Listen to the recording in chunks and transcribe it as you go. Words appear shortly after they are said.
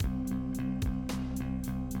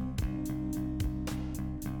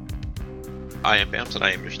I am Bams, and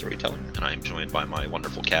I am your storyteller, and I am joined by my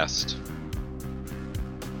wonderful cast.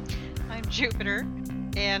 I'm Jupiter,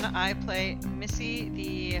 and I play Missy,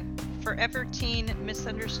 the forever teen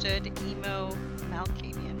misunderstood emo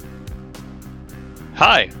Malkavian.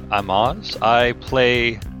 Hi, I'm Oz. I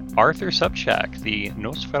play Arthur Subchak, the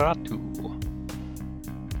Nosferatu.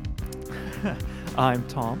 I'm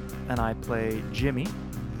Tom, and I play Jimmy,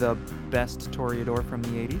 the best Toreador from the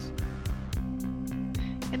 80s.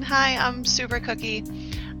 And hi, I'm Super Cookie.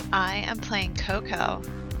 I am playing Coco.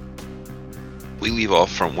 We leave off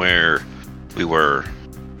from where we were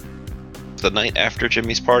the night after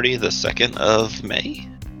Jimmy's party, the 2nd of May,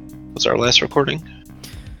 was our last recording.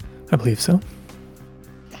 I believe so.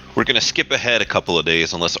 We're going to skip ahead a couple of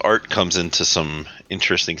days unless Art comes into some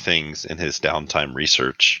interesting things in his downtime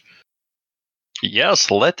research. Yes,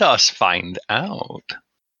 let us find out.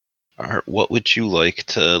 Art, what would you like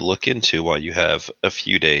to look into while you have a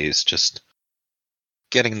few days just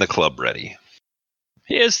getting the club ready?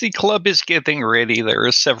 As the club is getting ready, there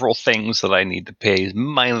are several things that I need to pay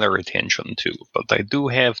minor attention to, but I do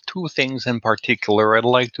have two things in particular I'd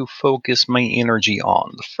like to focus my energy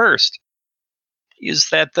on. The first is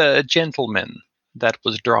that the gentleman that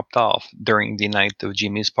was dropped off during the night of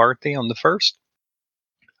Jimmy's party on the 1st.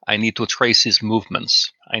 I need to trace his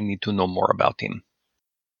movements. I need to know more about him.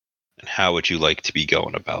 And how would you like to be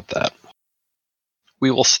going about that? We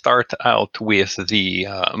will start out with the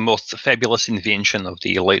most fabulous invention of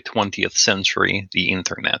the late 20th century, the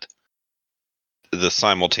internet.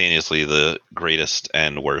 Simultaneously the greatest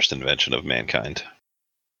and worst invention of mankind.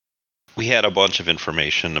 We had a bunch of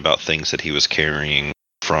information about things that he was carrying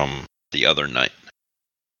from the other night.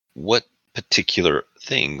 What particular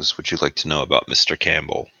things would you like to know about Mr.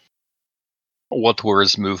 Campbell? What were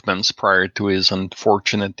his movements prior to his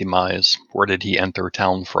unfortunate demise? Where did he enter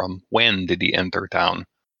town from? When did he enter town?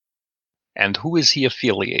 And who is he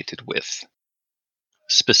affiliated with?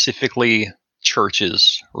 Specifically,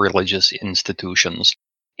 churches, religious institutions,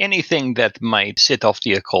 anything that might set off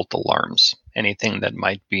the occult alarms, anything that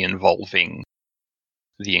might be involving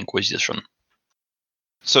the Inquisition.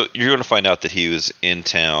 So you're going to find out that he was in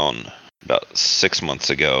town about 6 months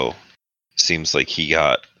ago. Seems like he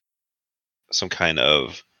got some kind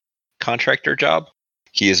of contractor job.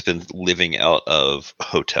 He has been living out of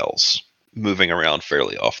hotels, moving around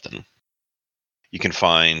fairly often. You can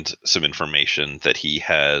find some information that he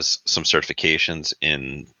has some certifications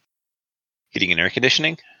in heating and air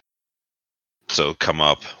conditioning. So come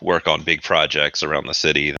up, work on big projects around the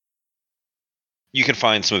city. You can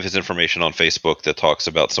find some of his information on Facebook that talks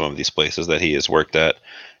about some of these places that he has worked at.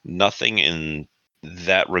 Nothing in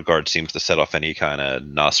that regard seems to set off any kind of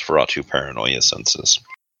Nosferatu paranoia senses.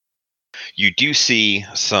 You do see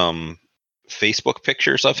some Facebook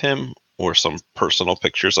pictures of him or some personal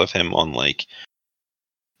pictures of him on like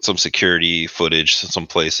some security footage, some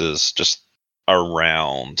places just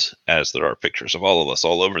around, as there are pictures of all of us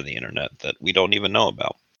all over the internet that we don't even know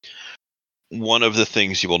about. One of the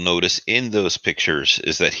things you will notice in those pictures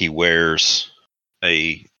is that he wears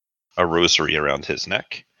a rosary around his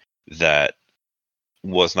neck that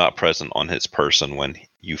was not present on his person when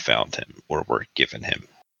you found him or were given him.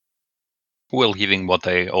 Well, given what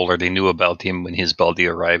I already knew about him when his body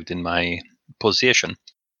arrived in my possession,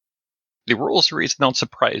 the rosary is not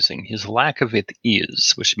surprising. His lack of it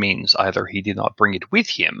is, which means either he did not bring it with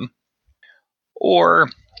him, or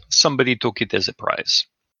somebody took it as a prize.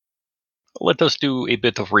 Let us do a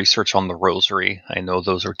bit of research on the rosary. I know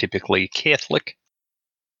those are typically Catholic.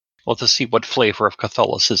 Let us see what flavor of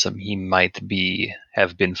Catholicism he might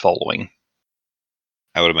have been following.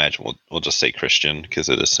 I would imagine we'll just say Christian because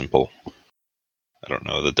it is simple. I don't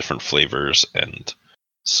know the different flavors and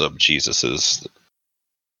sub-Jesuses.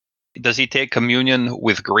 Does he take communion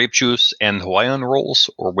with grape juice and Hawaiian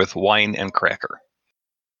rolls, or with wine and cracker?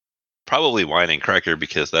 Probably wine and cracker,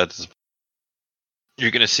 because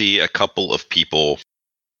you're going to see a couple of people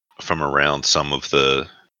from around some of the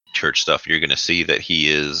church stuff. You're going to see that he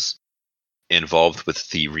is involved with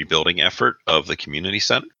the rebuilding effort of the community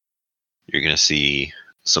center. You're going to see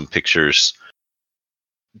some pictures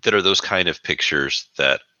that are those kind of pictures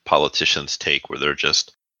that politicians take where they're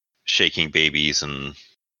just shaking babies and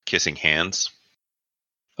kissing hands.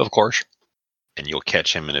 Of course. And you'll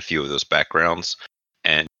catch him in a few of those backgrounds,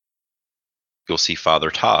 and you'll see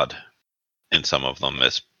Father Todd in some of them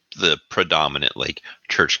as the predominant like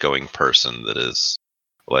church-going person that is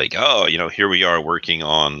like, oh, here we are working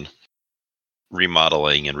on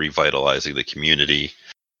remodeling and revitalizing the community.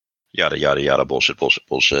 Yada, yada, yada,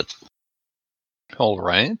 bullshit. All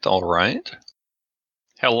right.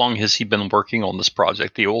 How long has he been working on this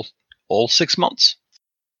project? The all 6 months?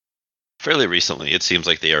 fairly recently. It seems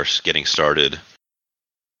like they are getting started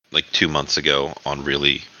like 2 months ago on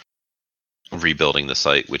really rebuilding the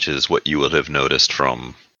site, which is what you would have noticed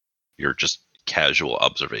from your just casual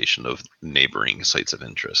observation of neighboring sites of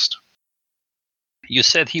interest. You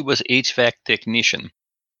said he was HVAC technician.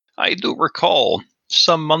 I do recall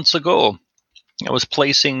some months ago I was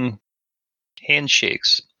placing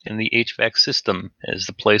handshakes in the HVAC system as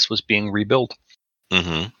the place was being rebuilt.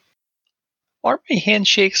 Mm-hmm. Are my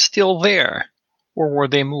handshakes still there, or were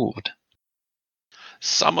they moved?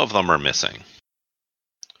 Some of them are missing.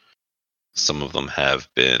 Some of them have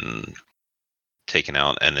been taken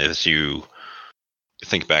out, and as you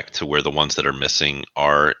think back to where the ones that are missing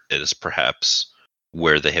are, it is perhaps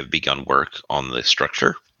where they have begun work on the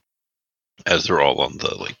structure, as they're all on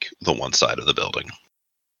the one side of the building.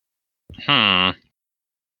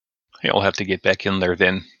 I'll have to get back in there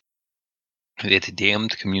then. That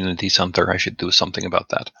damned community center, I should do something about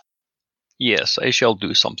that. Yes, I shall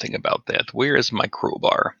do something about that. Where is my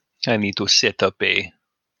crowbar? I need to set up a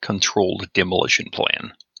controlled demolition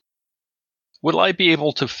plan. Will I be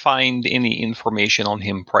able to find any information on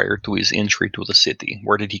him prior to his entry to the city?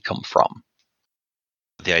 Where did he come from?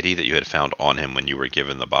 The ID that you had found on him when you were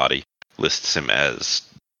given the body lists him as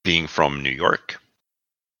being from New York.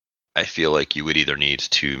 I feel like you would either need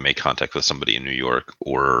to make contact with somebody in New York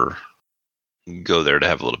or go there to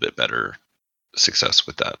have a little bit better success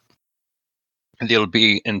with that. There'll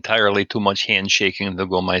be entirely too much handshaking to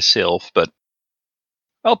go myself, but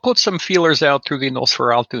I'll put some feelers out through the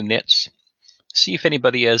Nosferatu nets. See if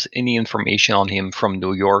anybody has any information on him from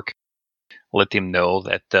New York. Let him know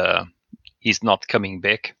that he's not coming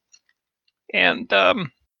back. And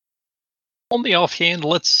on the offhand,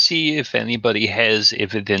 let's see if anybody has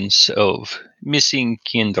evidence of missing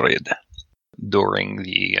kindred during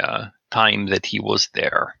the time that he was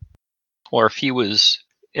there, or if he was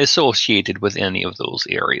associated with any of those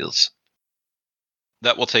areas.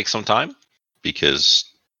 That will take some time because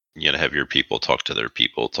you gotta have your people talk to their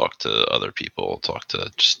people, talk to other people, talk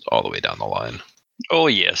to just all the way down the line. Oh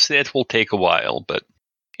yes, that will take a while, but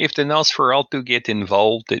if the Nosferatu get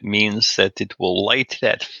involved, it means that it will light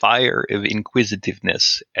that fire of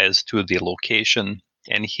inquisitiveness as to the location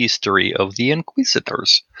and history of the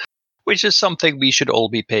Inquisitors, which is something we should all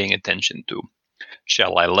be paying attention to.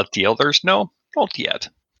 Shall I let the others know? Not yet.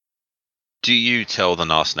 Do you tell the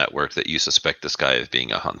Nos network that you suspect this guy of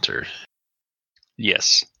being a hunter?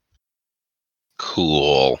 Yes.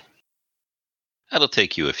 Cool. That'll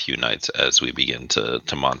take you a few nights as we begin to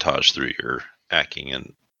montage through your hacking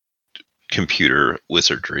and computer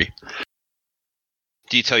wizardry.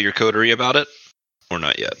 Do you tell your coterie about it? Or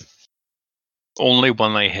not yet? Only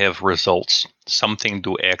when I have results, something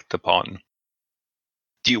to act upon.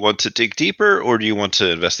 Do you want to dig deeper, or do you want to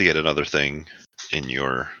investigate another thing in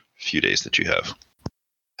your few days that you have?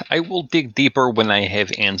 I will dig deeper when I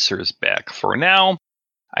have answers back. For now,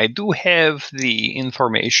 I do have the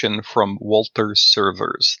information from Walter's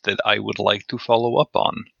servers that I would like to follow up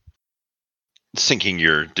on. Sinking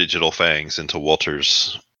your digital fangs into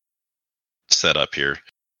Walter's setup here.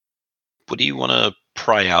 What do you want to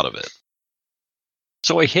pry out of it?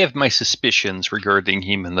 So I have my suspicions regarding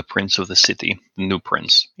him and the Prince of the City, the new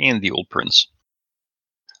Prince, and the old Prince.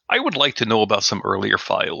 I would like to know about some earlier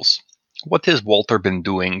files. What has Walter been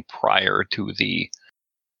doing prior to the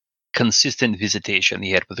consistent visitation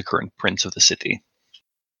he had with the current Prince of the City?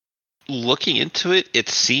 Looking into it, it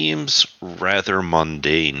seems rather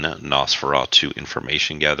mundane Nosferatu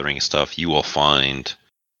information gathering stuff. You will find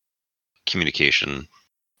communication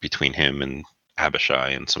between him and Abishai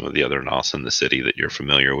and some of the other Nos in the city that you're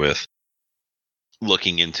familiar with.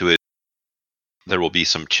 Looking into it, there will be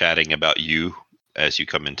some chatting about you as you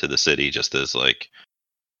come into the city, just as like,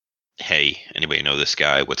 hey, anybody know this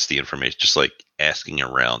guy? What's the information? Just like asking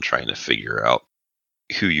around, trying to figure out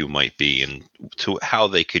who you might be and to how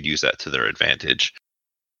they could use that to their advantage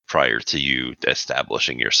prior to you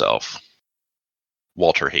establishing yourself.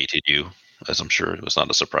 Walter hated you, as I'm sure it was not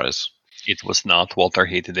a surprise. It was not. Walter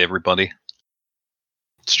hated everybody.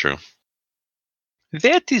 It's true.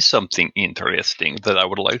 That is something interesting that I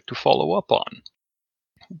would like to follow up on.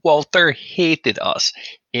 Walter hated us.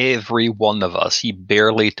 Every one of us. He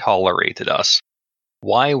barely tolerated us.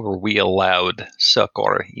 Why were we allowed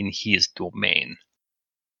succor in his domain?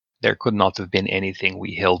 There could not have been anything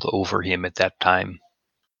we held over him at that time.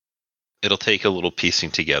 It'll take a little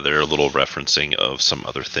piecing together, a little referencing of some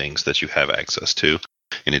other things that you have access to,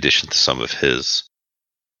 in addition to some of his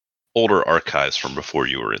older archives from before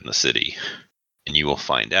you were in the city. And you will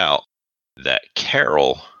find out that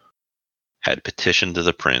Carol had petitioned to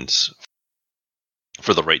the prince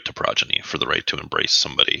for the right to progeny, for the right to embrace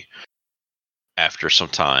somebody After some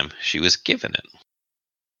time, she was given it.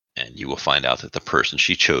 And you will find out that the person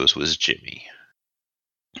she chose was Jimmy.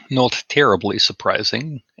 Not terribly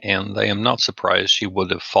surprising, and I am not surprised she would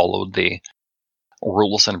have followed the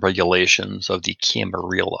rules and regulations of the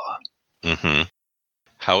Camarilla. Mm-hmm.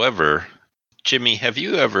 However, Jimmy, have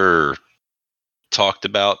you ever talked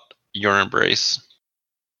about your embrace?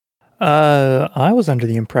 I was under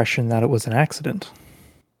the impression that it was an accident.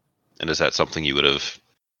 And is that something you would have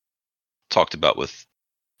talked about with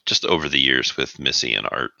just over the years with Missy and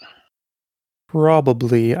Art?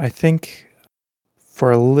 Probably. I think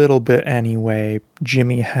for a little bit anyway,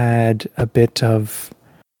 Jimmy had a bit of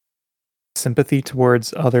sympathy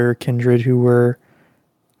towards other kindred who were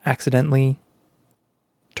accidentally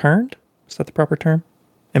turned. Is that the proper term?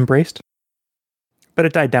 Embraced? But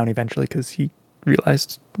it died down eventually because he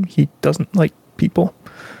realized he doesn't like people.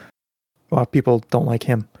 Well, people don't like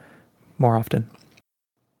him more often.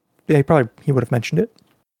 Yeah, he would have mentioned it.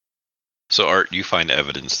 So, Art, you find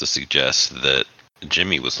evidence to suggest that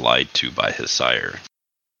Jimmy was lied to by his sire.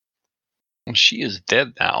 She is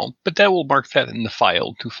dead now, but that will mark that in the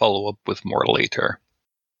file to follow up with more later.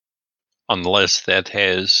 Unless that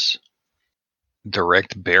has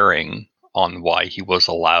direct bearing on why he was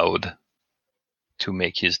allowed to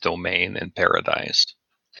make his domain in paradise.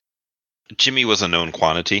 Jimmy was a known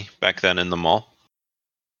quantity back then in the mall.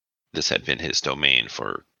 This had been his domain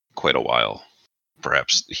for quite a while.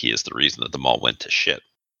 Perhaps he is the reason that the mall went to shit.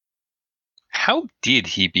 How did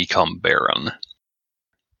he become Baron?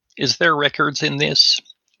 Is there records in this?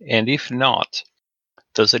 And if not,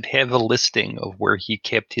 does it have a listing of where he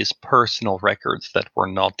kept his personal records that were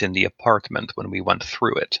not in the apartment when we went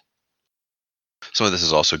through it? Some of this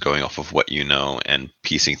is also going off of what you know and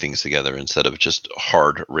piecing things together instead of just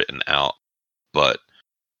hard written out. But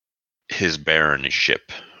his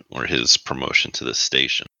baronship, or his promotion to the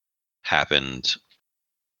station, happened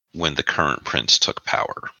when the current prince took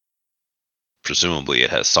power. Presumably it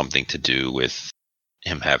has something to do with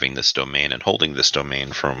him having this domain and holding this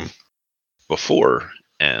domain from before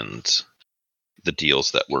and the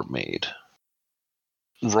deals that were made.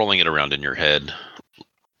 Rolling it around in your head,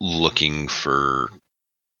 looking for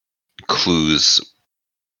clues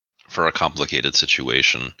for a complicated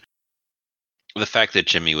situation. The fact that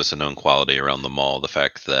Jimmy was a known quality around the mall, the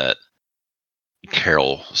fact that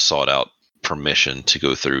Carol sought out permission to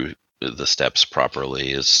go through the steps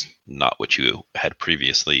properly is not what you had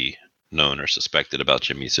previously known or suspected about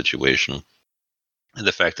Jimmy's situation. And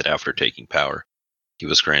the fact that after taking power, he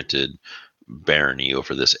was granted barony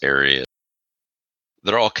over this area.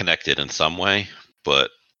 They're all connected in some way, but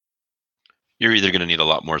you're either going to need a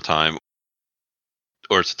lot more time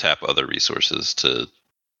or to tap other resources to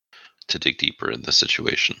dig deeper in the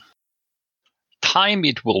situation. Time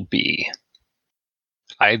it will be.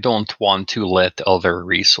 I don't want to let other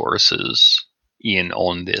resources in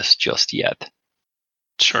on this just yet.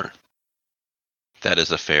 Sure. That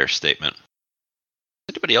is a fair statement.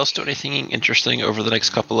 Anybody else do anything interesting over the next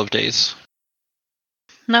couple of days?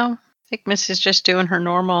 No, I think Missy's just doing her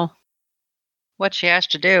normal, what she has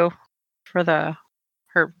to do for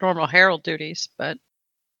her normal herald duties. But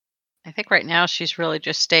I think right now she's really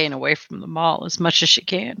just staying away from the mall as much as she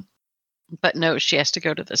can. But knows she has to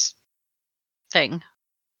go to this thing.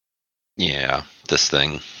 Yeah, this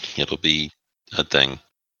thing. It'll be a thing.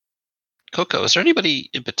 Coco, is there anybody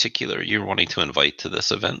in particular you're wanting to invite to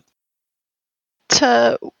this event?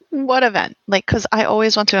 To what event? Like, because I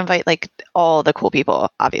always want to invite, like, all the cool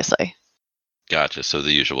people, obviously. Gotcha. So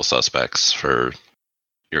the usual suspects for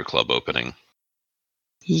your club opening.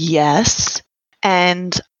 Yes.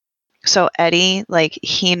 And so Eddie, like,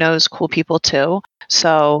 he knows cool people too.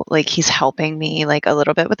 So, like, he's helping me, like, a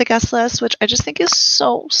little bit with the guest list, which I just think is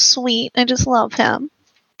so sweet. I just love him.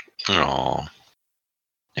 Aww.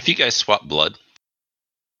 If you guys swap blood?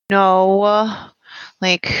 No,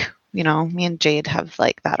 like, you know, me and Jade have,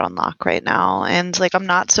 like, that on lock right now. And, like, I'm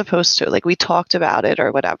not supposed to. Like, we talked about it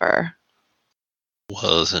or whatever.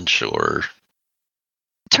 Wasn't sure.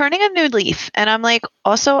 Turning a new leaf. And I'm like,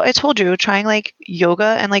 also, I told you, trying, like,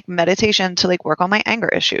 yoga and, like, meditation to, like, work on my anger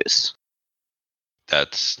issues.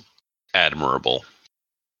 That's admirable.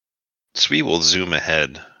 So we will zoom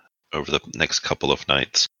ahead over the next couple of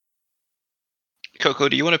nights. Coco,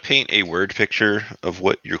 do you want to paint a word picture of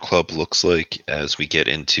what your club looks like as we get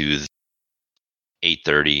into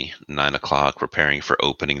 8:30, 9 o'clock, preparing for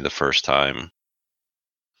opening the first time?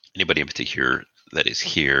 Anybody in particular that is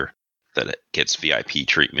here that gets VIP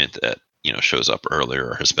treatment that, you know, shows up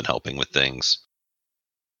earlier or has been helping with things?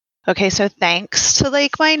 Okay, so thanks to,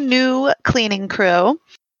 like, my new cleaning crew,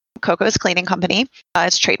 Coco's Cleaning Company.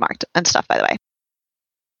 It's trademarked and stuff, by the way.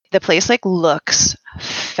 the place like looks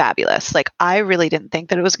fabulous. Like I really didn't think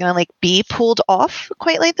that it was gonna like be pulled off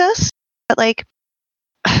quite like this, but like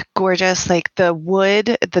gorgeous. Like the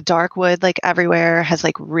wood, the dark wood, like everywhere has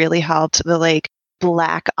like really helped. The like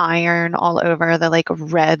black iron all over, the like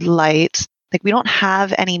red lights. Like we don't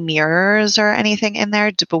have any mirrors or anything in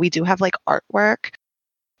there, but we do have like artwork.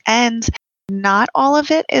 And not all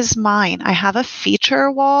of it is mine. I have a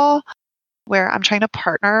feature wall where I'm trying to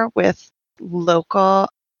partner with local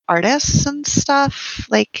artists and stuff.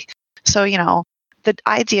 Like, so, you know, the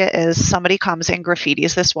idea is somebody comes and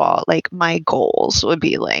graffitis this wall. Like, my goals would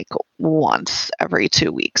be like once every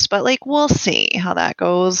 2 weeks, but like, we'll see how that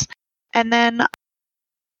goes. And then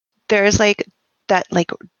there's like that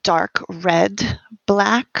like dark red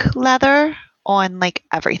black leather on like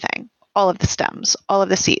everything, all of the stems, all of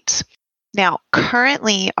the seats. Now,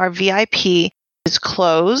 currently our VIP is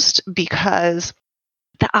closed because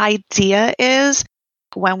the idea is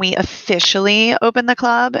when we officially open the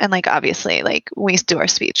club and like obviously like we do our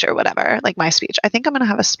speech or whatever, like my speech, I think I'm going to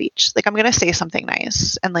have a speech. Like I'm going to say something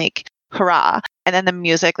nice and like hurrah. And then the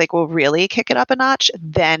music like will really kick it up a notch.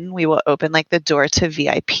 Then we will open like the door to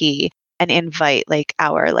VIP and invite like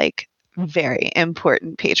our like very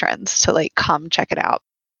important patrons to like come check it out.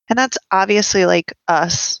 And that's obviously like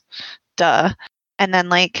us, duh. And then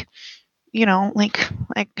like, you know, like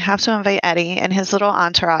I have to invite Eddie and his little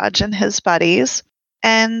entourage and his buddies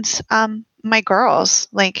and my girls,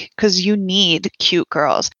 like, because you need cute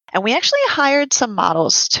girls. And we actually hired some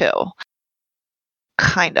models too.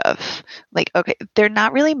 Kind of. Like, okay, they're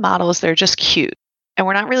not really models, they're just cute. And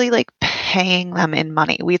we're not really like paying them in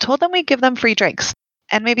money. We told them we'd give them free drinks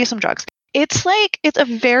and maybe some drugs. It's like, it's a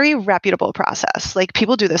very reputable process. Like,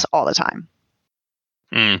 people do this all the time.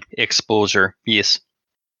 Exposure, yes.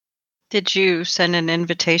 Did you send an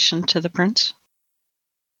invitation to the prince?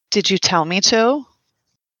 Did you tell me to?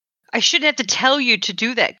 I shouldn't have to tell you to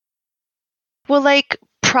do that. Well, like,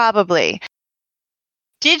 probably.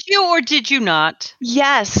 Did you or did you not?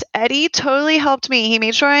 Yes, Eddie totally helped me. He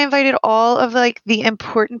made sure I invited all of like the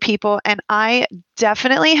important people, and I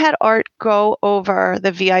definitely had Art go over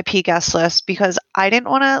the VIP guest list because I didn't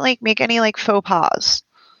want to like make any like faux pas.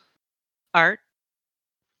 Art,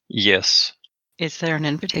 Yes. is there an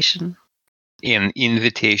invitation? An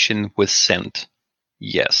invitation was sent.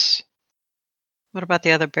 Yes. What about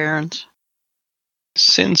the other barons?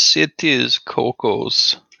 Since it is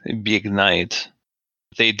Coco's big night,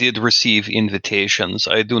 they did receive invitations.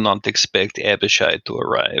 I do not expect Abishai to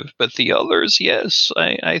arrive, but the others, yes,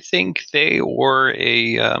 I think they or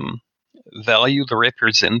a valued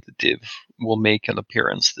representative will make an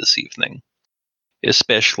appearance this evening,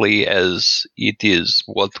 especially as it is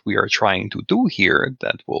what we are trying to do here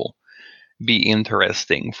that will be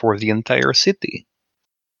interesting for the entire city.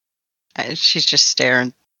 She's just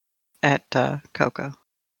staring at Coco.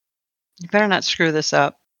 You better not screw this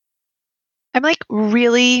up. I'm like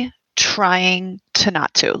really trying to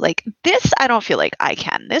not to. Like this, I don't feel like I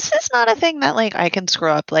can. This is not a thing that like I can screw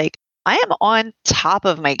up. Like I am on top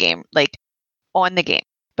of my game, like on the game.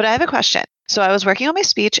 But I have a question. So I was working on my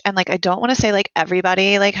speech and like I don't want to say like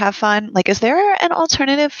everybody like have fun. Like is there an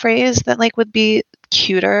alternative phrase that like would be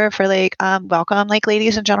cuter for like welcome like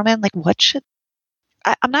ladies and gentlemen? Like what should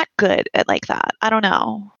I'm not good at like that. I don't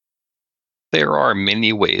know. There are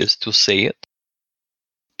many ways to say it.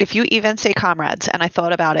 If you even say comrades, and I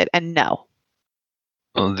thought about it, and no.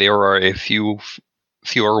 There are a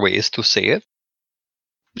fewer ways to say it.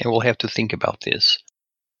 I will have to think about this.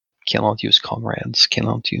 Cannot use comrades,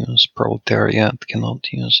 cannot use proletariat,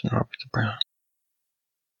 cannot use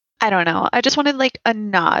I don't know. I just wanted like a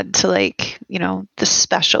nod to like, you know, the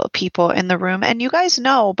special people in the room. And you guys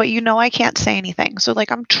know, but you know I can't say anything. So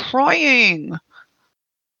like I'm trying.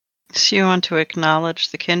 So you want to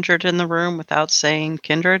acknowledge the kindred in the room without saying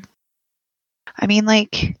kindred? I mean,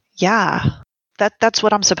 like, yeah. That's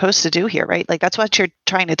what I'm supposed to do here, right? Like that's what you're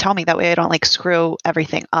trying to tell me. That way I don't like screw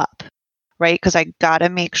everything up. Right? Because I gotta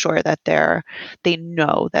make sure that they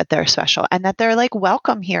know that they're special and that they're like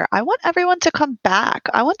welcome here. I want everyone to come back.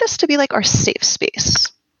 I want this to be like our safe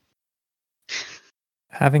space.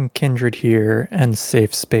 Having kindred here and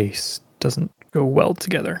safe space doesn't go well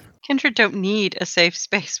together. Kindred don't need a safe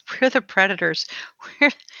space. We're the predators.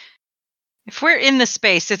 If we're in the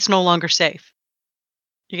space, it's no longer safe.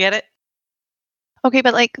 You get it? Okay,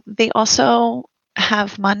 but like they also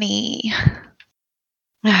have money.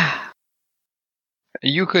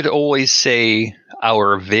 You could always say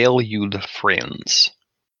our valued friends.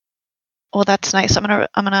 Well, that's nice. I'm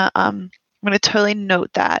gonna totally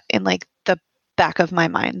note that in like the back of my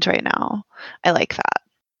mind right now. I like that.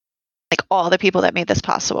 Like all the people that made this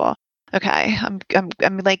possible. Okay,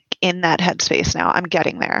 I'm like in that headspace now. I'm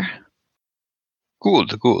getting there.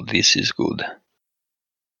 Good. This is good.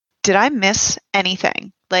 Did I miss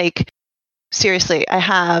anything? Like, seriously, I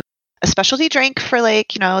have a specialty drink for like,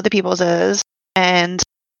 the people's, and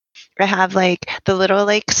I have like the little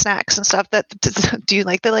like snacks and stuff that do you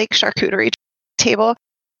like the like charcuterie table?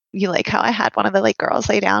 You like how I had one of the like girls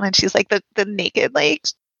lay down and she's like the naked like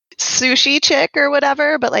sushi chick or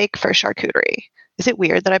whatever, but like for charcuterie. Is it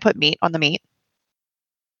weird that I put meat on the meat?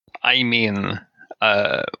 I mean,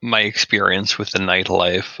 my experience with the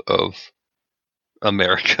nightlife of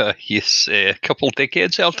America is a couple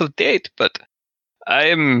decades out of date, but I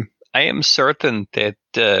am certain that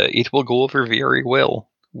it will go over very well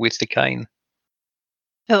with the kind.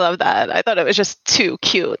 I love that. I thought it was just too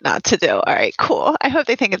cute not to do. All right, cool. I hope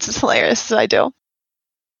they think it's as hilarious as I do.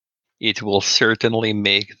 It will certainly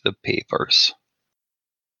make the papers.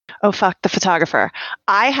 Oh, fuck, the photographer.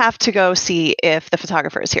 I have to go see if the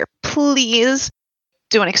photographer is here. Please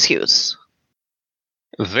do an excuse.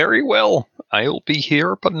 Very well. I'll be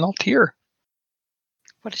here, but not here.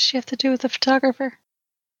 What does she have to do with the photographer?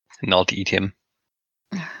 Not eat him.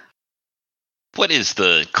 What is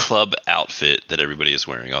the club outfit that everybody is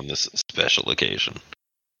wearing on this special occasion?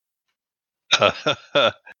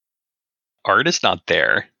 Art is not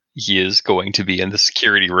there. He is going to be in the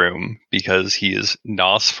security room because he is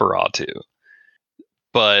Nosferatu.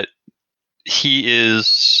 But he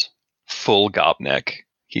is full gobneck.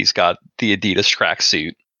 He's got the Adidas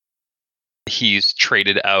tracksuit. He's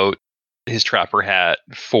traded out his trapper hat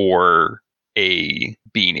for a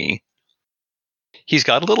beanie. He's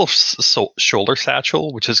got a little shoulder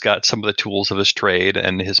satchel, which has got some of the tools of his trade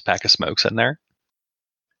and his pack of smokes in there.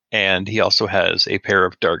 And he also has a pair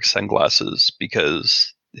of dark sunglasses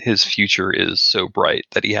because his future is so bright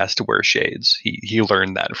that he has to wear shades. He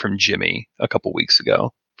learned that from Jimmy a couple weeks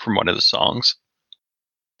ago from one of the songs.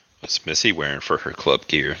 What's Missy wearing for her club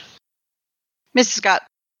gear? Mrs. got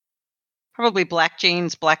probably black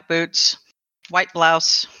jeans, black boots, white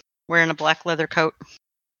blouse, wearing a black leather coat.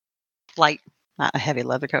 Light, not a heavy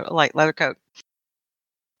leather coat, a light leather coat.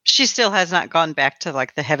 She still has not gone back to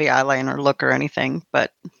like the heavy eyeliner look or anything,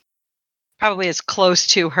 but probably as close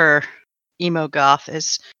to her emo goth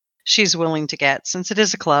as she's willing to get. Since it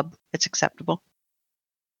is a club, it's acceptable.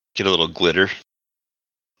 Get a little glitter?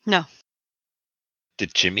 No.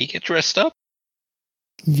 Did Jimmy get dressed up?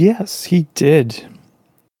 Yes, he did.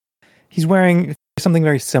 He's wearing something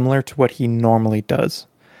very similar to what he normally does.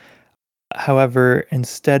 However,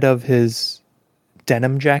 instead of his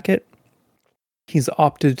denim jacket, he's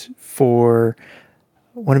opted for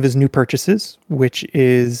one of his new purchases, which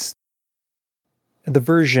is the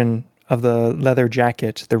version of the leather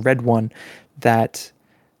jacket, the red one, that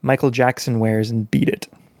Michael Jackson wears in Beat It.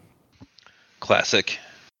 Classic.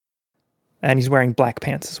 And he's wearing black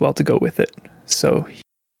pants as well to go with it. So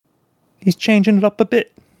he's changing it up a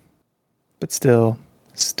bit, but still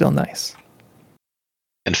nice.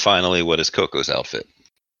 And finally, what is Coco's outfit?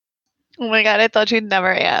 Oh my god, I thought you'd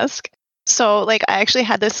never ask. So like I actually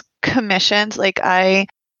had this commissioned. Like I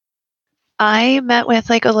met with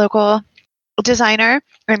like a local designer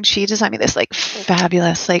and she designed me this like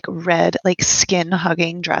fabulous like red like skin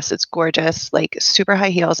hugging dress. It's gorgeous, like super high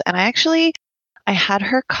heels. And I had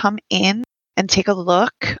her come in and take a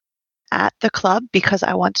look at the club because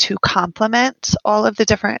I want to complement all of the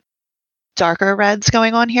different darker reds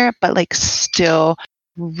going on here, but like still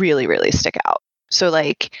really, really stick out. So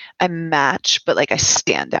like I match, but like I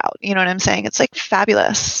stand out. You know what I'm saying? It's like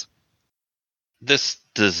fabulous. This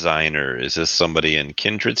designer, is this somebody in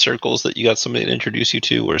kindred circles that you got somebody to introduce you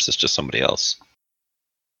to, or is this just somebody else?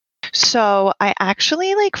 So I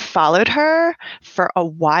actually like followed her for a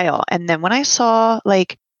while. And then when I saw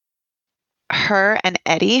like her and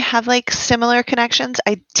Eddie have like similar connections,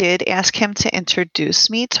 I did ask him to introduce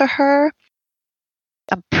me to her.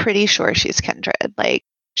 I'm pretty sure she's kindred. Like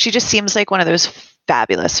she just seems like one of those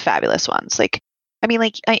fabulous ones. Like, I mean,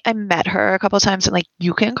 like I met her a couple of times and like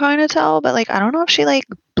you can kind of tell, but like I don't know if she like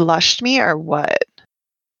blushed me or what.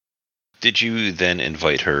 Did you then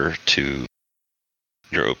invite her to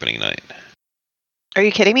your opening night? Are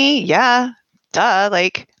you kidding me? Yeah. Duh.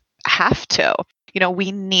 Like, have to.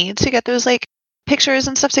 We need to get those like pictures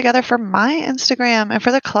and stuff together for my Instagram and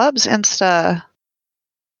for the club's Insta.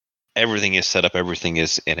 Everything is set up. Everything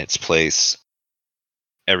is in its place.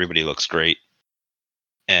 Everybody looks great.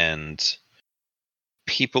 And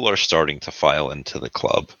people are starting to file into the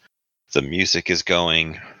club. The music is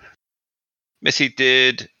going. Missy,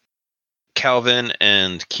 did Calvin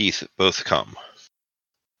and Keith both come?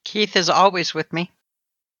 Keith is always with me.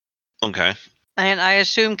 Okay. And I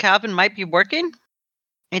assume Calvin might be working?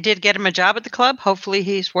 I did get him a job at the club. Hopefully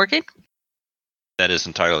he's working. That is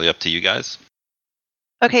entirely up to you guys.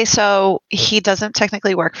 Okay, so he doesn't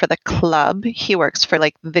technically work for the club. He works for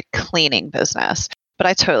like the cleaning business. But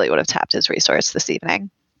I totally would have tapped his resource this evening.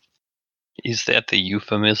 Is that the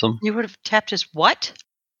euphemism? You would have tapped his what?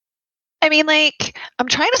 I mean, like, I'm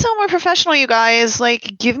trying to sound more professional, you guys.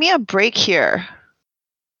 Like, give me a break here.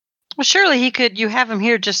 Well, surely he could. You have him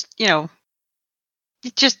here just,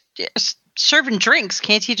 just serving drinks.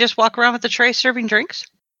 Can't he just walk around with a tray serving drinks?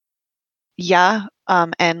 Yeah,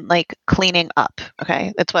 and like cleaning up.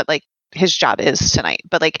 Okay, that's what like his job is tonight.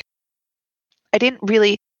 But like, I didn't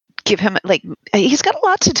really give him like he's got a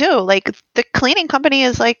lot to do. Like the cleaning company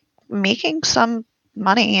is like making some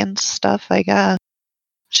money and stuff, I guess.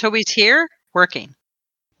 So he's here working.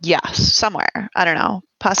 Yes, somewhere. I don't know.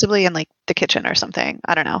 Possibly in like the kitchen or something.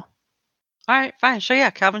 I don't know. All right, fine. So yeah,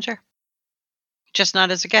 Calvin's here. Just not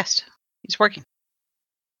as a guest. He's working.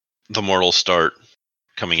 The mortals start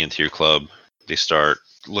coming into your club. They start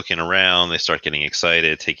looking around. They start getting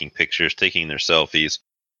excited, taking pictures, taking their selfies.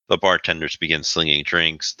 The bartenders begin slinging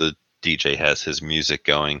drinks. The DJ has his music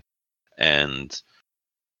going. And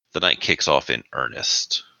the night kicks off in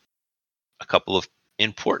earnest. A couple of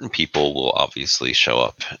important people will obviously show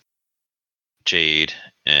up. Jade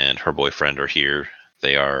and her boyfriend are here.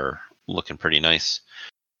 They are looking pretty nice.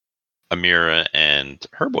 Amira and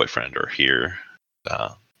her boyfriend are here.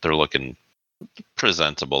 They're looking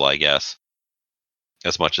presentable, I guess.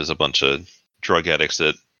 As much as a bunch of drug addicts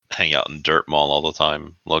that hang out in Dirt Mall all the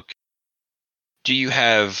time. Look, do you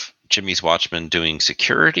have Jimmy's Watchmen doing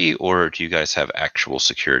security, or do you guys have actual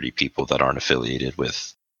security people that aren't affiliated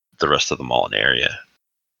with the rest of the mall and area?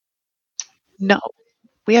 No,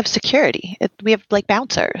 we have security. We have like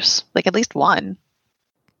bouncers, like at least one.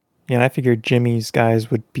 Yeah, and I figured Jimmy's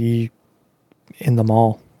guys would be in the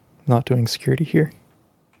mall, not doing security here.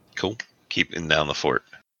 Cool. Keeping down the fort.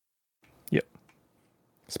 Yep.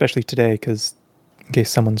 Especially today, because in case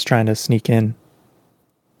someone's trying to sneak in.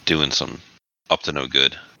 Doing some up to no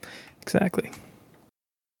good. Exactly.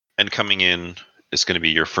 And coming in is going to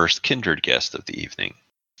be your first kindred guest of the evening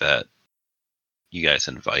that you guys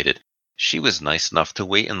invited. She was nice enough to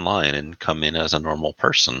wait in line and come in as a normal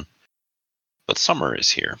person. But Summer is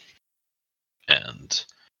here. And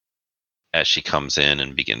as she comes in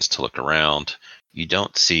and begins to look around, you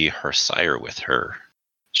don't see her sire with her.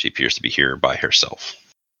 She appears to be here by herself.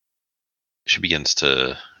 She begins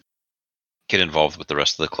to get involved with the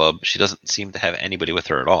rest of the club. She doesn't seem to have anybody with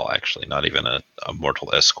her at all, actually. Not even a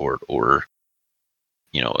mortal escort or,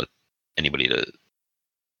 anybody to...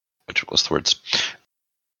 What's the words?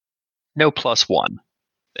 No +1.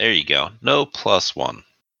 There you go. No +1.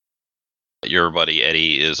 Your buddy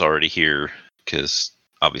Eddie is already here because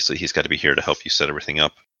obviously he's got to be here to help you set everything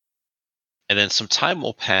up. And then some time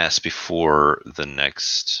will pass before the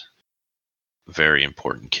next very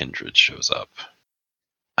important kindred shows up.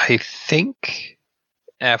 I think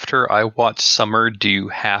after I watch Summer do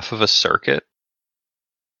half of a circuit,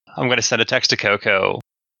 I'm going to send a text to Coco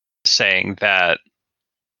saying that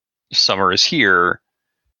Summer is here,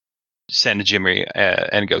 send to Jimmy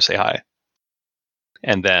and go say hi.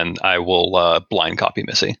 And then I will blind copy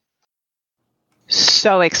Missy.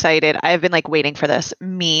 So excited. I've been like waiting for this.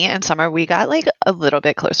 Me and Summer, we got like a little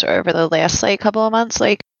bit closer over the last like couple of months.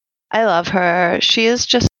 Like, I love her. She is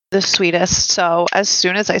just the sweetest. So as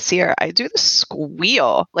soon as I see her, I do the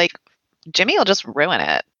squeal. Like, Jimmy will just ruin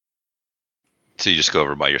it. So you just go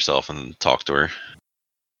over by yourself and talk to her?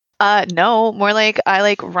 No, more like I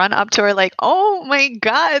like run up to her like, oh my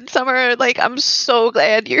God, Summer, like, I'm so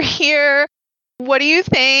glad you're here. What do you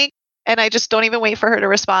think? And I just don't even wait for her to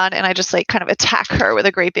respond. And I just like kind of attack her with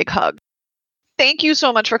a great big hug. Thank you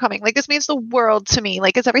so much for coming. Like, this means the world to me.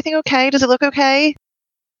 Like, is everything okay? Does it look okay?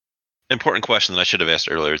 Important question that I should have asked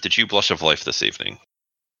earlier. Did you blush of life this evening?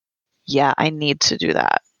 Yeah, I need to do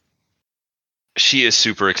that. She is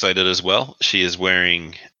super excited as well. She is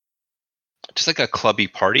wearing just like a clubby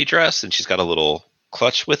party dress, and she's got a little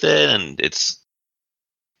clutch with it, and it's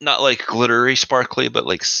not like glittery sparkly, but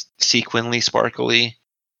like sequinly sparkly.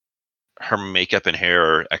 Her makeup and hair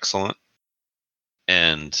are excellent.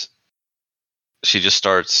 And she just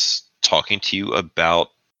starts talking to you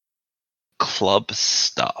about club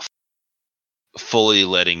stuff. Fully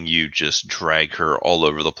letting you just drag her all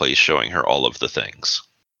over the place, showing her all of the things.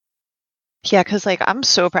 Yeah, because like I'm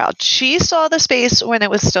so proud. She saw the space when it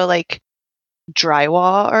was still like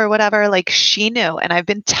drywall or whatever. Like, she knew. And I've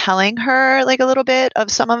been telling her like a little bit of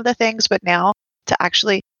some of the things, but now to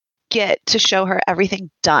actually get to show her everything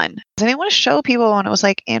done. I didn't want to show people when it was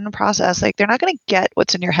like in process. Like, they're not going to get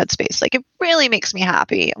what's in your headspace. Like, it really makes me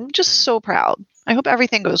happy. I'm just so proud. I hope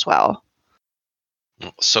everything goes well.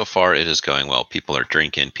 So far, it is going well. People are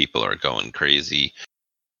drinking. People are going crazy.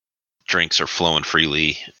 Drinks are flowing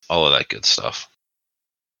freely. All of that good stuff.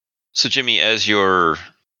 So, Jimmy, as you're,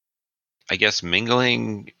 I guess,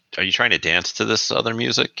 mingling, are you trying to dance to this other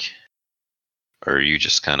music? Or are you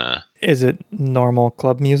just kind of... Is it normal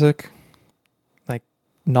club music? Like,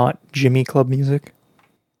 not Jimmy club music?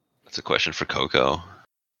 That's a question for Coco.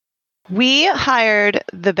 We hired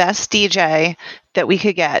the best DJ that we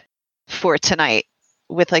could get for tonight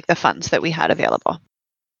with like the funds that we had available.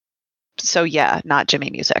 So yeah, not Jimmy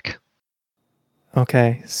music.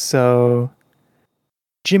 Okay, so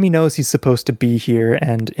Jimmy knows he's supposed to be here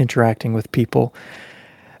and interacting with people.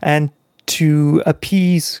 And to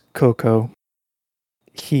appease Coco,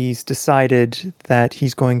 he's decided that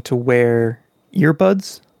he's going to wear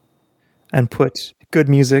earbuds and put good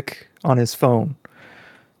music on his phone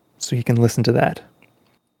so he can listen to that.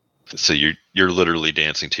 So you're literally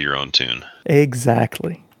dancing to your own tune.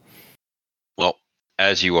 Exactly. Well,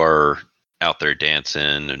 as you are out there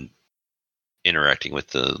dancing and interacting with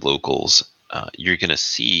the locals, you're going to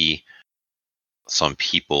see some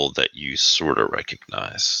people that you sort of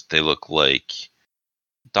recognize. They look like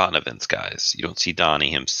Donovan's guys. You don't see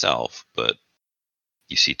Donnie himself, but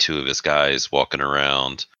you see two of his guys walking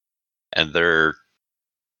around, and they're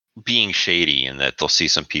being shady in that they'll see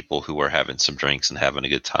some people who are having some drinks and having a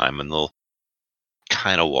good time, and they'll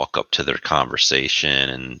kind of walk up to their conversation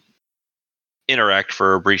and interact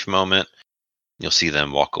for a brief moment. You'll see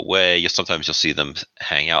them walk away. Sometimes you'll see them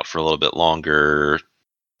hang out for a little bit longer.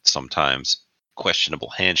 Sometimes questionable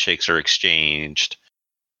handshakes are exchanged.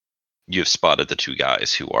 You've spotted the two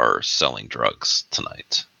guys who are selling drugs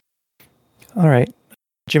tonight. All right.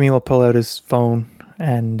 Jimmy will pull out his phone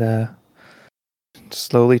and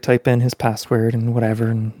slowly type in his password and whatever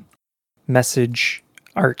and message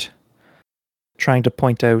Art, trying to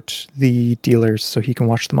point out the dealers so he can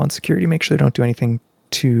watch them on security, make sure they don't do anything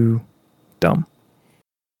too dumb.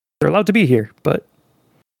 They're allowed to be here, but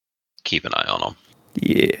Keep an eye on them.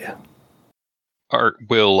 yeah. Art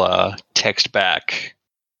will text back,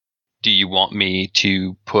 do you want me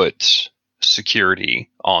to put security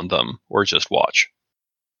on them or just watch?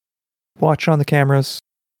 Watch on the cameras.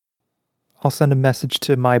 I'll send a message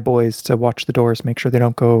to my boys to watch the doors, make sure they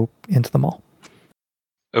don't go into the mall.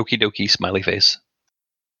 Okie dokie, smiley face.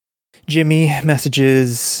 Jimmy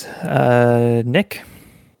messages Nick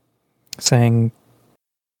saying,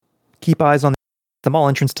 keep eyes on the mall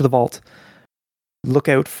entrance to the vault. Look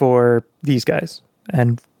out for these guys.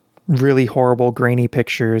 And really horrible grainy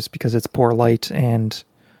pictures because it's poor light and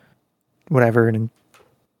whatever, and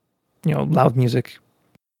loud music.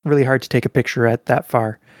 Really hard to take a picture at that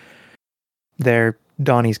far. They're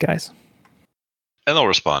Donnie's guys. And they'll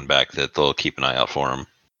respond back that they'll keep an eye out for him.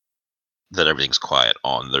 That everything's quiet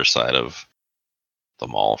on their side of the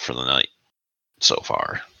mall for the night so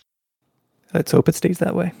far. Let's hope it stays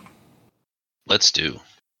that way. Let's do.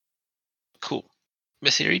 Cool.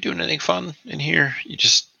 Missy, are you doing anything fun in here?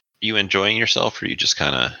 You enjoying yourself, or you just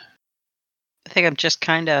kind of... I think I'm just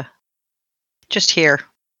kind of just here. I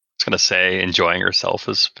was going to say enjoying herself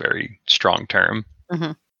is a very strong term.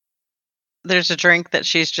 Mm-hmm. There's a drink that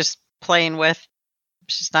she's just playing with.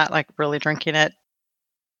 She's not like really drinking it.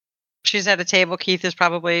 She's at a table. Keith is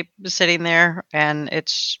probably sitting there, and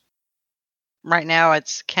right now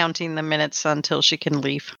it's counting the minutes until she can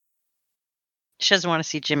leave. She doesn't want to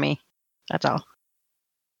see Jimmy. That's all.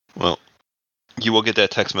 Well, you will get that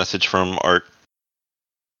text message from Art.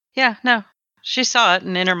 Yeah, no. She saw it,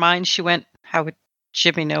 and in her mind she went, how would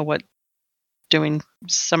Jimmy know what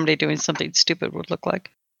somebody doing something stupid would look like?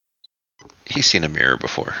 He's seen a mirror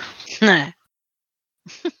before. Nah.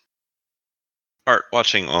 Art,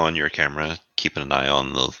 watching on your camera, keeping an eye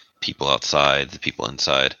on the people outside, the people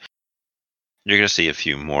inside. You're going to see a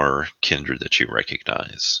few more kindred that you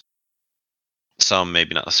recognize. Some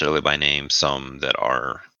maybe not necessarily by name, some that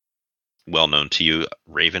are well known to you.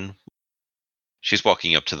 Raven. She's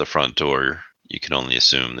walking up to the front door. You can only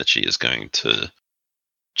assume that she is going to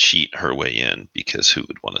cheat her way in, because who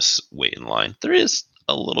would want to wait in line? There is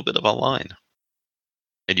a little bit of a line.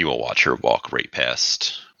 And you will watch her walk right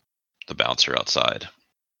past the bouncer outside.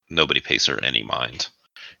 Nobody pays her any mind.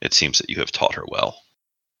 It seems that you have taught her well.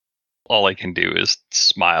 All I can do is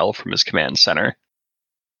smile from his command center.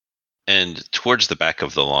 And towards the back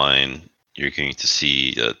of the line, you're going to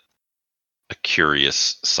see a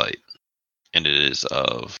curious sight. And it is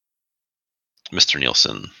of Mr.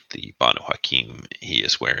 Nielsen, the Banu Hakim. He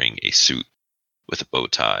is wearing a suit with a bow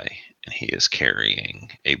tie, and he is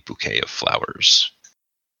carrying a bouquet of flowers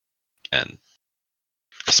and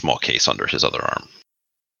a small case under his other arm.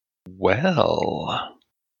 Well,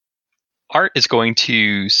 Art is going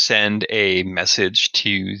to send a message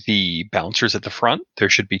to the bouncers at the front. There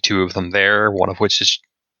should be 2 of them there, one of which is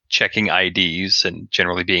checking IDs and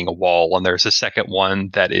generally being a wall, and there's a second one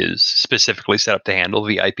that is specifically set up to handle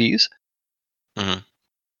VIPs. Mm-hmm.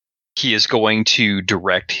 He is going to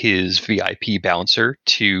direct his VIP bouncer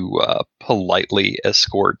to politely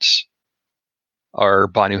escort our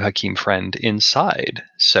Banu Hakim friend inside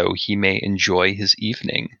so he may enjoy his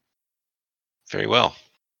evening. Very well.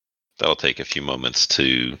 That'll take a few moments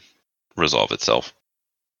to resolve itself.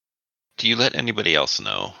 Do you let anybody else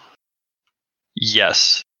know?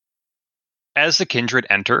 Yes. As the kindred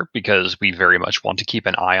enter, because we very much want to keep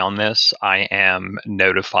an eye on this, I am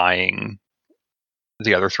notifying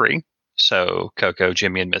the other 3. So Coco,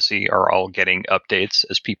 Jimmy, and Missy are all getting updates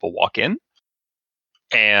as people walk in.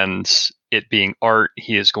 And it being Art,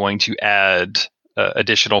 he is going to add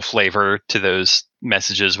additional flavor to those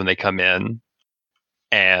messages when they come in.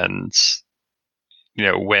 And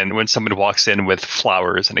when somebody walks in with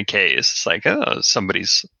flowers in a case, it's like, oh,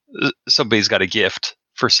 somebody's got a gift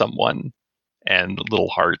for someone, and little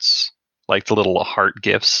hearts, like the little heart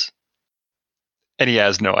gifts. And he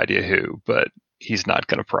has no idea who, but he's not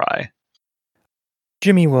going to pry.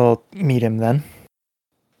 Jimmy will meet him then,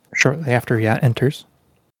 shortly after he enters.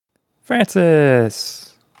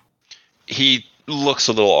 Francis! He looks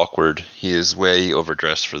a little awkward. He is way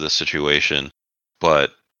overdressed for this situation,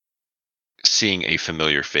 but seeing a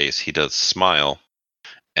familiar face, he does smile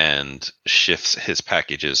and shifts his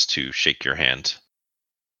packages to shake your hand.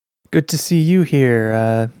 Good to see you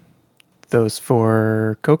here. Those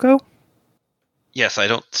for Coco? Yes, I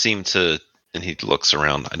don't seem to, and he looks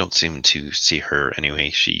around, I don't seem to see her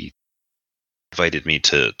anyway. She invited me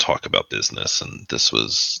to talk about business, and this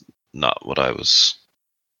was not what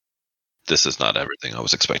this is not everything I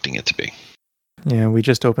was expecting it to be. Yeah, we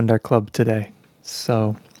just opened our club today,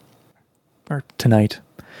 or tonight.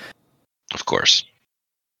 Of course.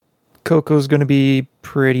 Coco's going to be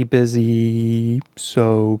pretty busy,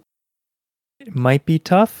 so it might be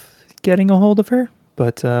tough getting a hold of her,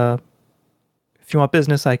 but if you want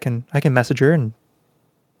business, I can message her and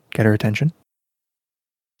get her attention.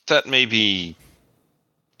 That maybe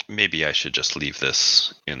I should just leave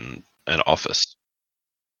this in an office.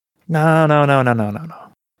 No.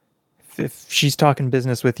 If she's talking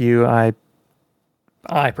business with you, I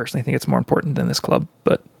personally think it's more important than this club,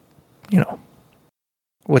 but,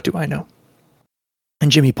 what do I know?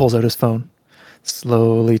 And Jimmy pulls out his phone,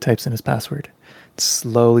 slowly types in his password,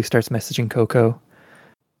 slowly starts messaging Coco.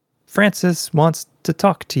 Francis wants to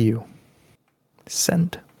talk to you.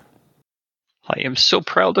 Send. I am so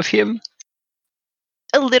proud of him.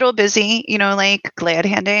 A little busy, like glad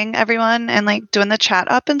handing everyone and like doing the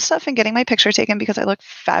chat up and stuff and getting my picture taken because I look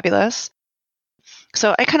fabulous.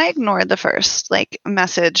 So I kind of ignored the first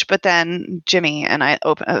message, but then Jimmy and I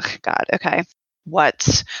open. Oh God, okay,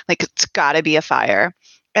 what? Like it's got to be a fire.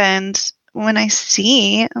 And when I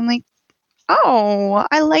see, I'm like, oh,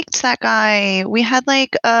 I liked that guy. We had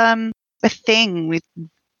a thing with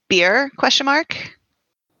beer ?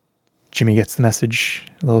 Jimmy gets the message,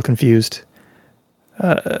 a little confused.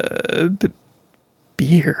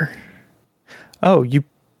 Beer. Oh, you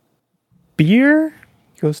beer?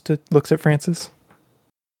 He looks at Francis.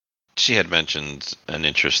 She had mentioned an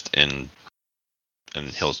interest in, and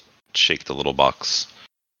he'll shake the little box,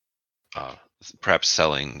 perhaps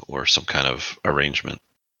selling or some kind of arrangement.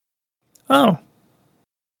 Oh,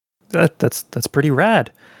 that's pretty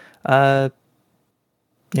rad. Yeah,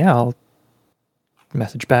 I'll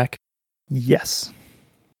message back. Yes.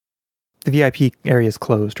 The VIP area is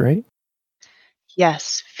closed, right?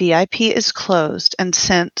 Yes, VIP is closed. And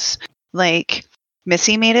since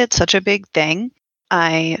Missy made it such a big thing,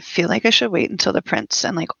 I feel like I should wait until the prince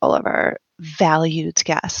and all of our valued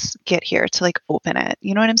guests get here to open it.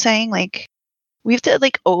 You know what I'm saying? We have to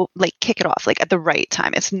kick it off at the right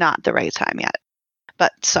time. It's not the right time yet.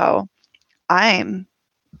 But so I'm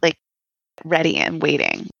ready and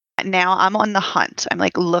waiting. Now I'm on the hunt. I'm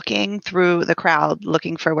looking through the crowd,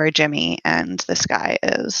 looking for where Jimmy and this guy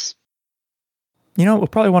is. We'll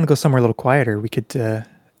probably want to go somewhere a little quieter. We could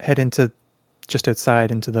head into just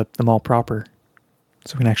outside into the mall proper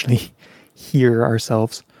so we can actually hear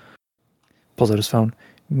ourselves. Pulls out his phone.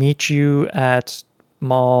 Meet you at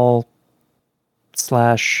mall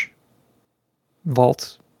 /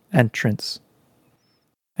 vault entrance.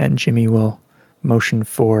 And Jimmy will motion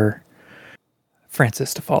for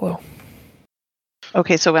Francis to follow.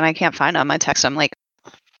 Okay, so when I can't find him, I text him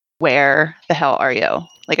where the hell are you?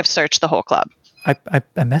 I've searched the whole club. I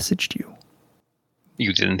messaged you.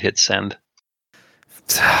 You didn't hit send.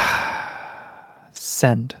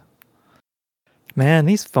 Send. Man,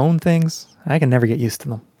 these phone things, I can never get used to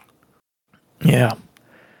them. Yeah.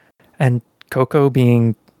 And Coco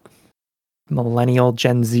being millennial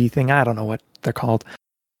Gen Z thing, I don't know what they're called,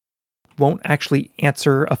 won't actually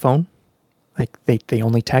answer a phone. Like, they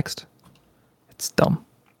only text. It's dumb.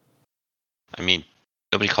 I mean,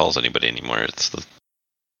 nobody calls anybody anymore. It's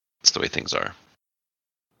the way things are.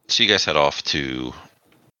 So you guys head off to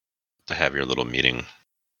have your little meeting.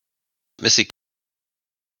 Missy,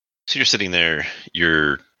 so you're sitting there,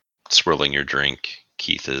 you're swirling your drink.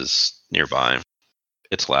 Keith is nearby.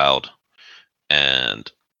 It's loud.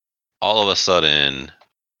 And all of a sudden,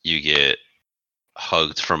 you get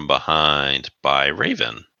hugged from behind by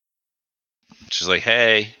Raven. She's like,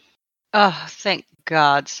 hey. Oh, thank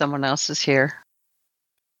God someone else is here.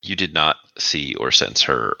 You did not see or sense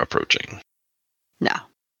her approaching. No.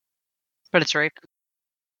 But it's Raven.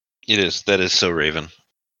 It is. That is so Raven.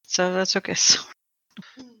 So that's okay. So,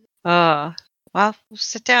 well,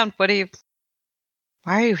 sit down. Why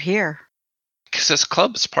are you here? Because this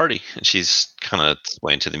club is party. And she's kind of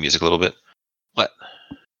swaying to the music a little bit. What?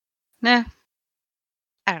 Nah.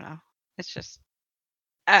 I don't know. It's just,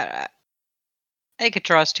 I think it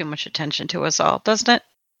draws too much attention to us all, doesn't it?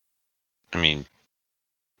 I mean,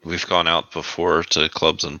 we've gone out before to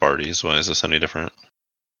clubs and parties. Why is this any different?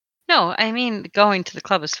 No, I mean, going to the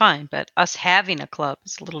club is fine, but us having a club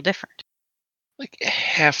is a little different. Like,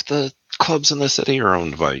 half the clubs in the city are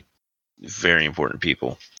owned by very important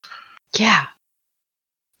people. Yeah.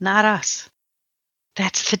 Not us.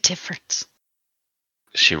 That's the difference.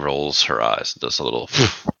 She rolls her eyes and does a little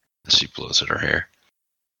as she blows at her hair.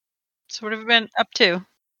 So what have we been up to?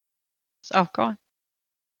 Oh, go on.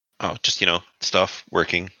 Oh, just, stuff,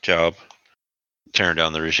 working, job, tearing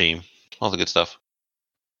down the regime, all the good stuff.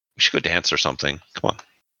 We should go dance or something. Come on.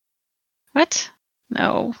 What?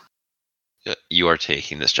 No. You are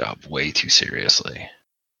taking this job way too seriously.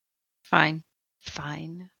 Fine.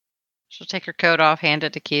 She'll take her coat off, hand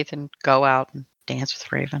it to Keith, and go out and dance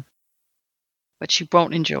with Raven. But she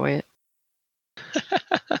won't enjoy it.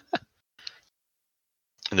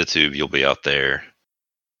 In the tube, you'll be out there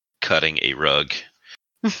cutting a rug.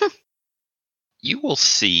 You will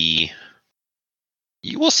see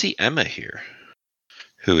Emma here,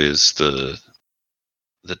 who is the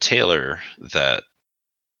tailor that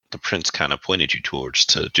the prince kind of pointed you towards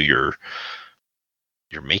to do your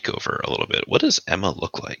makeover a little bit. What does Emma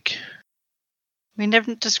look like? We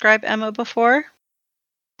never described Emma before?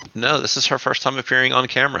 No, this is her first time appearing on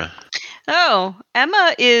camera. Oh,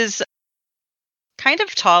 Emma is kind of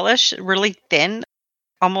tallish, really thin,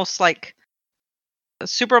 almost like a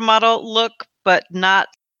supermodel look, but not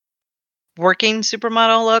working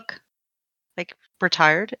supermodel look. Like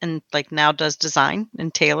retired and like now does design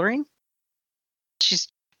and tailoring. She's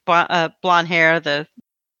blonde hair, the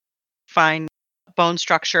fine bone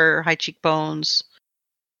structure, high cheekbones,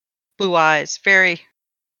 blue eyes, very,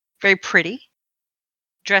 very pretty.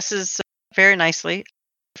 Dresses very nicely.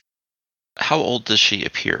 How old does she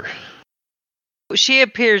appear? She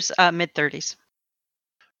appears mid-30s.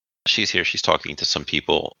 She's here. She's talking to some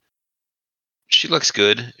people. She looks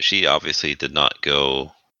good. She obviously did not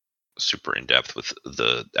go super in depth with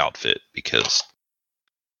the outfit because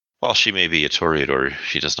while she may be a toreador,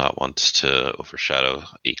 she does not want to overshadow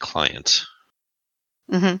a client.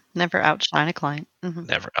 Mm-hmm. Never outshine a client. Mm-hmm.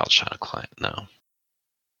 Never outshine a client. No.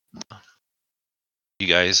 You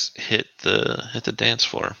guys hit the dance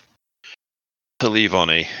floor. To leave on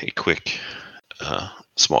a quick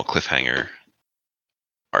small cliffhanger.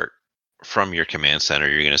 Art from your command center,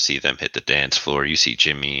 you're going to see them hit the dance floor. You see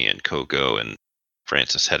Jimmy and Coco and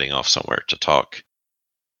Francis heading off somewhere to talk.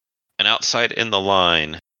 And outside in the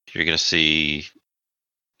line, you're going to see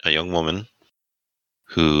a young woman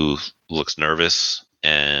who looks nervous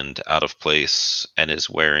and out of place and is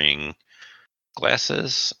wearing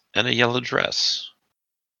glasses and a yellow dress.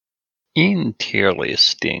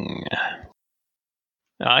 Interesting.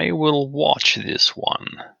 I will watch this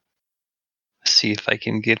one. See if I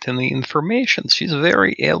can get any information. She's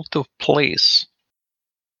very out of place.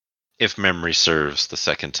 If memory serves, the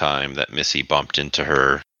second time that Missy bumped into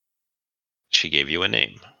her, she gave you a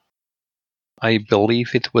name. I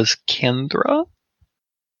believe it was Kendra?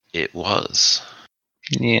 It was.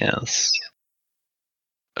 Yes.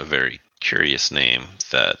 A very curious name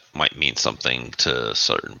that might mean something to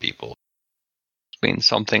certain people. Means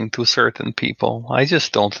something to certain people. I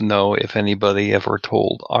just don't know if anybody ever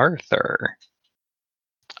told Arthur.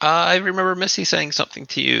 I remember Missy saying something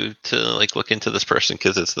to you to look into this person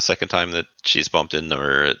because it's the second time that she's bumped into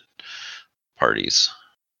her at parties.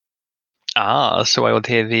 Ah, so I would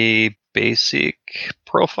have a basic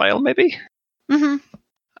profile, maybe? Mm-hmm.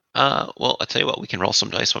 Well, I tell you what, we can roll some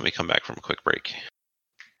dice when we come back from a quick break.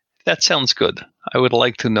 That sounds good. I would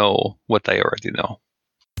like to know what I already know.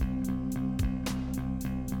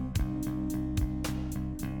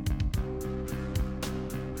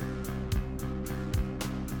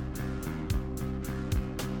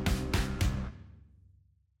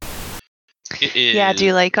 Yeah, do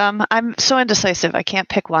you like them? I'm so indecisive. I can't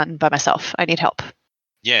pick one by myself. I need help.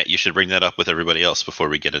 Yeah, you should bring that up with everybody else before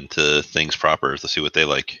we get into things proper to see what they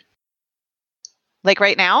like. Like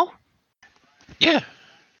right now? Yeah,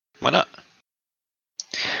 why not?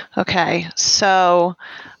 Okay, so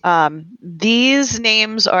these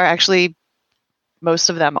names are actually,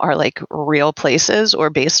 most of them are like real places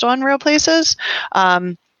or based on real places.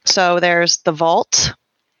 So there's the Vault,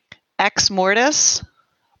 Ex Mortis,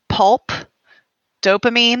 Pulp,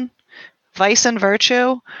 Dopamine, Vice and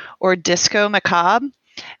Virtue, or Disco Macabre.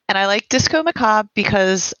 And I like Disco Macabre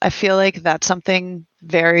because I feel like that's something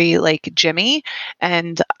very like Jimmy,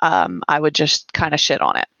 and I would just kind of shit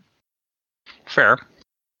on it. Fair.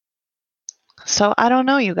 So I don't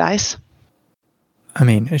know, you guys. I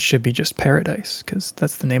mean, it should be just Paradise, because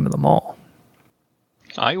that's the name of the mall.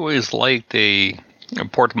 I always liked a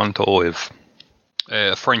portmanteau of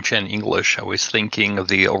French and English. I was thinking of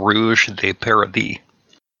the Rouge de Paradis.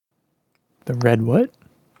 The red what?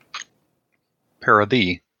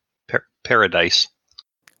 Paradis. Paradise.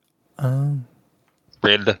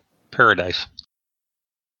 Red Paradise.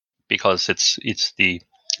 Because it's the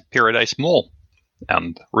Paradise Mall.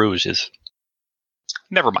 And Rouge is...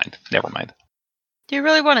 Never mind. Do you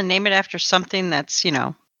really want to name it after something that's,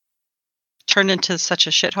 turned into such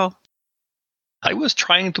a shithole? I was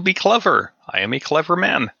trying to be clever. I am a clever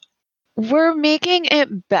man. We're making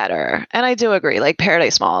it better. And I do agree, like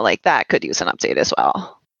Paradise Mall, like that could use an update as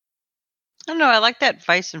well. I don't know. I like that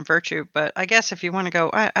Vice and Virtue, but I guess if you want to go,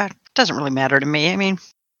 it doesn't really matter to me. I mean,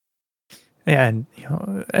 Yeah, and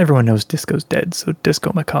everyone knows Disco's dead, so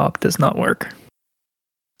Disco Macabre does not work.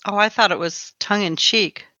 oh, I thought it was tongue in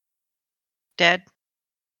cheek. Dead.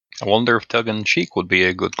 I wonder if Tug and Cheek would be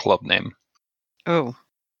a good club name. Oh.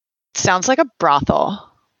 Sounds like a brothel.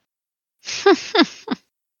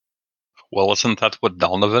 Well, isn't that what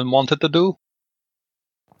Donovan wanted to do?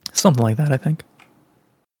 Something like that, I think.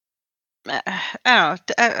 I don't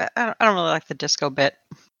know. I don't really like the disco bit.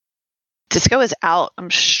 Disco is out. I'm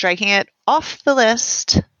striking it off the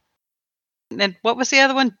list. And what was the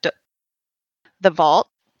other one? The Vault,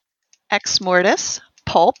 Ex Mortis,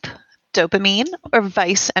 Pulp, Dopamine, or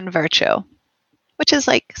Vice and Virtue, which is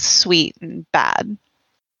like sweet and bad.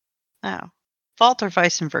 Oh. Vault or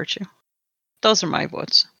Vice and Virtue. Those are my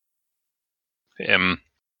votes.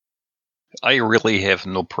 I really have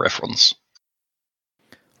no preference.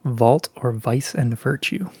 Vault or Vice and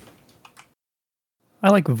Virtue? I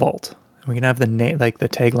like Vault. We can have the the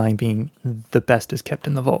tagline being "the best is kept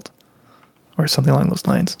in the vault," or something along those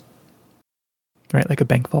lines. Right, like a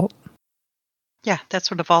bank vault. Yeah, that's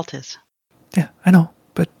what a vault is. Yeah, I know,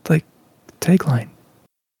 but like tagline.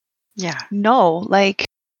 Yeah. No, like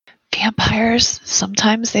vampires,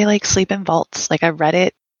 sometimes they like sleep in vaults. Like I read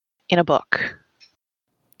it in a book.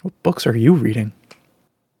 What books are you reading?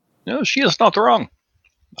 No, she is not wrong.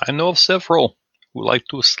 I know of several who like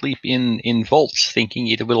to sleep in vaults, thinking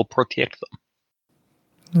it will protect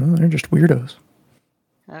them. They're just weirdos.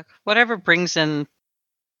 Whatever brings in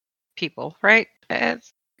people, right?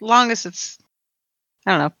 As long as it's,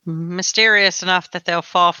 I don't know, mysterious enough that they'll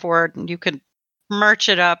fall for it, and you could merch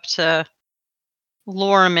it up to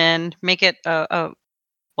lure them in, make it a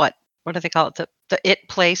what do they call it? The it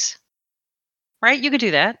place, right? You could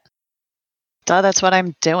do that. Duh, that's what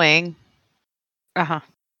I'm doing.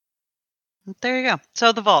 There you go.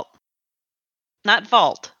 So the vault, not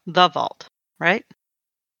vault, the vault, right?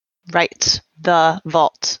 Right. The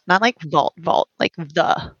vault. Not like vault, like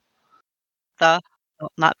the.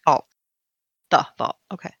 Not vault, the vault.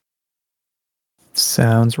 Okay.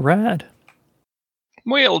 Sounds rad.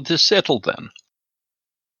 Well, it is settled then.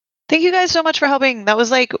 Thank you guys so much for helping. That was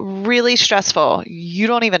like really stressful. You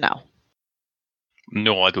don't even know.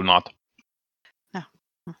 No, I do not. No,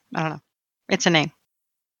 I don't know. It's a name.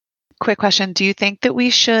 Quick question. Do you think that we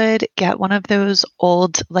should get one of those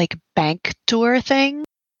old like bank door things?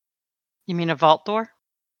 You mean a vault door?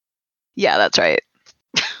 Yeah, that's right.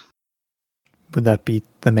 Would that be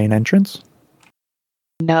the main entrance?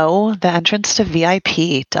 No, the entrance to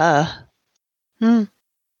VIP. Duh. I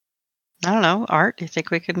don't know. Art, do you think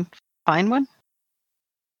we can find one?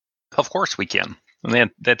 Of course we can. And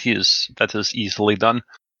that is easily done.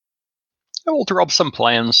 I will draw up some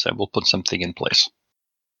plans and we'll put something in place.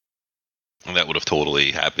 And that would have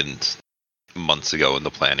totally happened months ago in the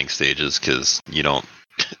planning stages, because you don't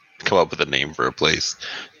come up with a name for a place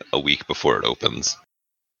a week before it opens.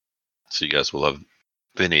 So you guys will have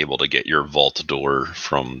been able to get your vault door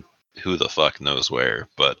from who the fuck knows where,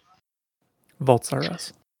 but... Vaults are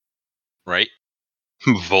us. Right?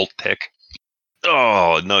 Voltec.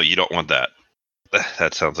 Oh, no, you don't want that.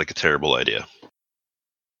 That sounds like a terrible idea.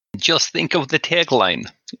 Just think of the tagline.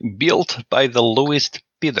 Built by the lowest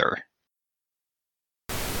bidder.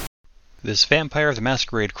 This Vampire the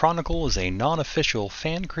Masquerade Chronicle is a non-official,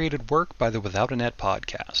 fan-created work by the Without a Net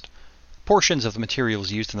podcast. Portions of the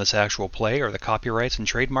materials used in this actual play are the copyrights and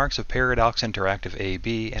trademarks of Paradox Interactive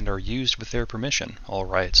AB and are used with their permission. All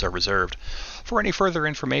rights are reserved. For any further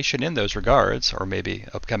information in those regards, or maybe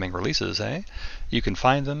upcoming releases, you can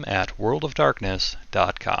find them at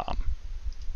worldofdarkness.com.